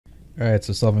All right,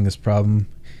 so solving this problem,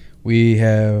 we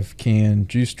have canned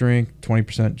juice drink,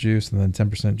 20% juice, and then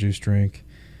 10% juice drink.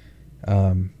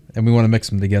 And we want to mix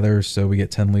them together, so we get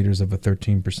 10 liters of a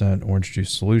 13% orange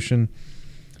juice solution.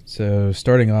 So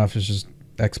starting off is just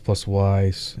x plus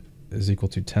y is equal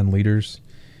to 10 liters.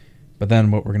 But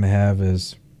then what we're going to have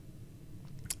is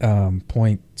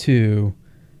 0.2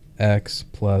 x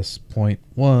plus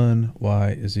 0.1 y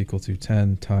is equal to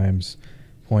 10 times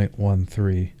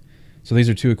 0.13. So these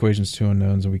are two equations, two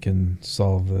unknowns, and we can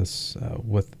solve this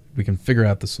we can figure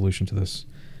out the solution to this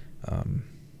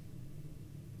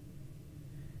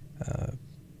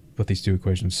with these two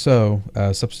equations. So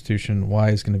substitution, y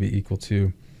is going to be equal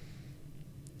to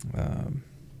 10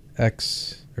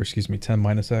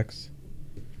 minus x.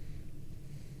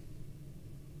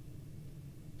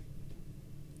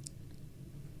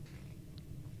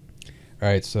 All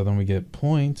right, so then we get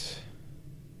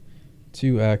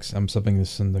 0.2x. I'm subbing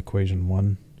this in the equation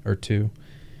 1 or 2.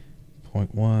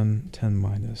 0.1, 10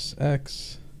 minus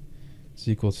x is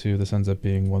equal to, this ends up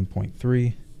being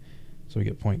 1.3. So we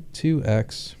get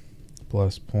 0.2x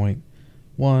plus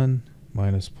 0.1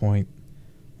 minus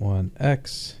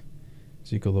 0.1x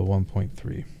is equal to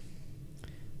 1.3.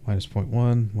 Minus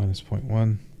 0.1 minus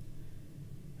 0.1.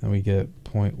 And we get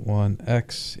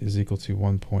 0.1x is equal to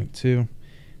 1.2.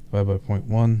 Divided by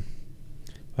 0.1.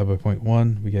 Divided by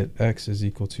 0.1. We get x is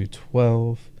equal to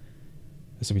 12.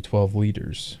 This will be 12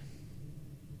 liters.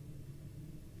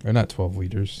 Or not 12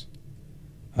 liters.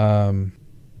 I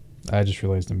just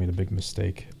realized I made a big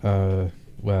mistake.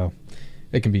 Well,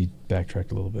 it can be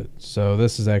backtracked a little bit. So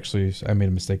this is actually, I made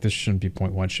a mistake. This shouldn't be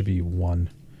 0.1, it should be 1.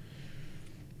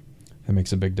 That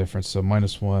makes a big difference. So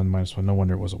minus 1, no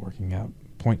wonder it wasn't working out.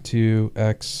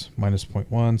 0.2x minus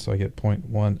 0.1, so I get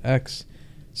 0.1x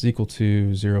is equal to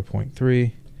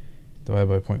 0.3 divided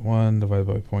by 0.1 divided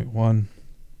by 0.1.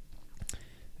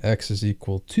 X is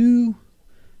equal to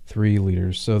 3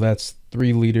 liters. So that's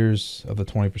 3 liters of the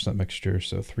 20% mixture,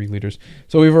 so 3 liters.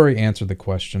 So we've already answered the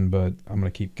question, but I'm going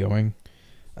to keep going.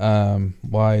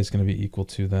 Y is going to be equal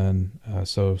to then,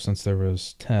 so since there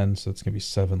was 10, so it's going to be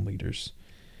 7 liters.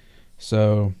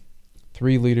 So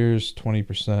 3 liters,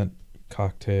 20%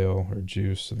 cocktail or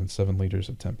juice, and then 7 liters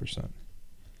of 10%.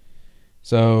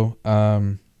 So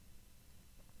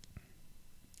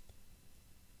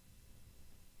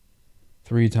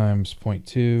 3 times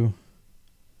 0.2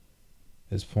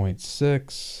 is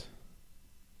 0.6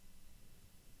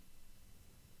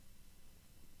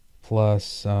 plus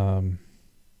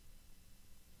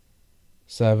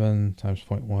 7 times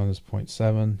 0.1 is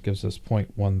 0.7, gives us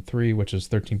 0.13, which is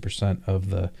 13% of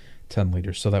the 10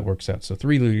 liters. So that works out. So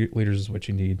 3 liters is what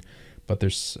you need, but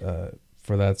there's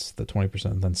for that's the 20%,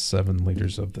 and then 7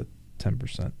 liters of the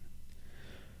 10%.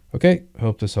 Okay,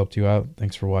 hope this helped you out.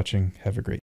 Thanks for watching. Have a great